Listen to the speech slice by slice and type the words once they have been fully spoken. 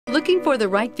Looking for the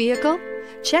right vehicle?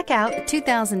 Check out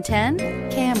 2010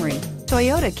 Camry.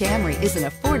 Toyota Camry is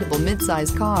an affordable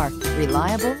midsize car,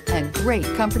 reliable and great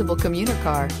comfortable commuter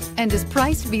car, and is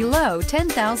priced below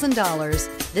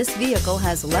 $10,000. This vehicle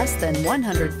has less than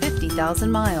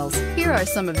 150,000 miles. Here are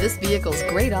some of this vehicle's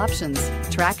great options: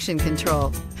 traction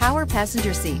control, power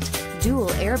passenger seat, dual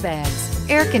airbags,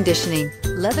 air conditioning,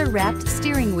 leather-wrapped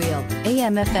steering wheel,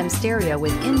 AM/FM stereo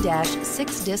with in-dash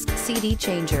 6-disc CD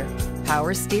changer,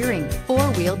 power steering,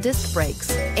 4-wheel disc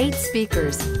brakes, 8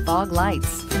 speakers, fog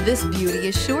lights. This beauty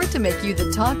is sure to make you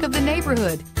the talk of the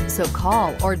neighborhood. So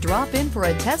call or drop in for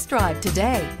a test drive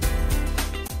today.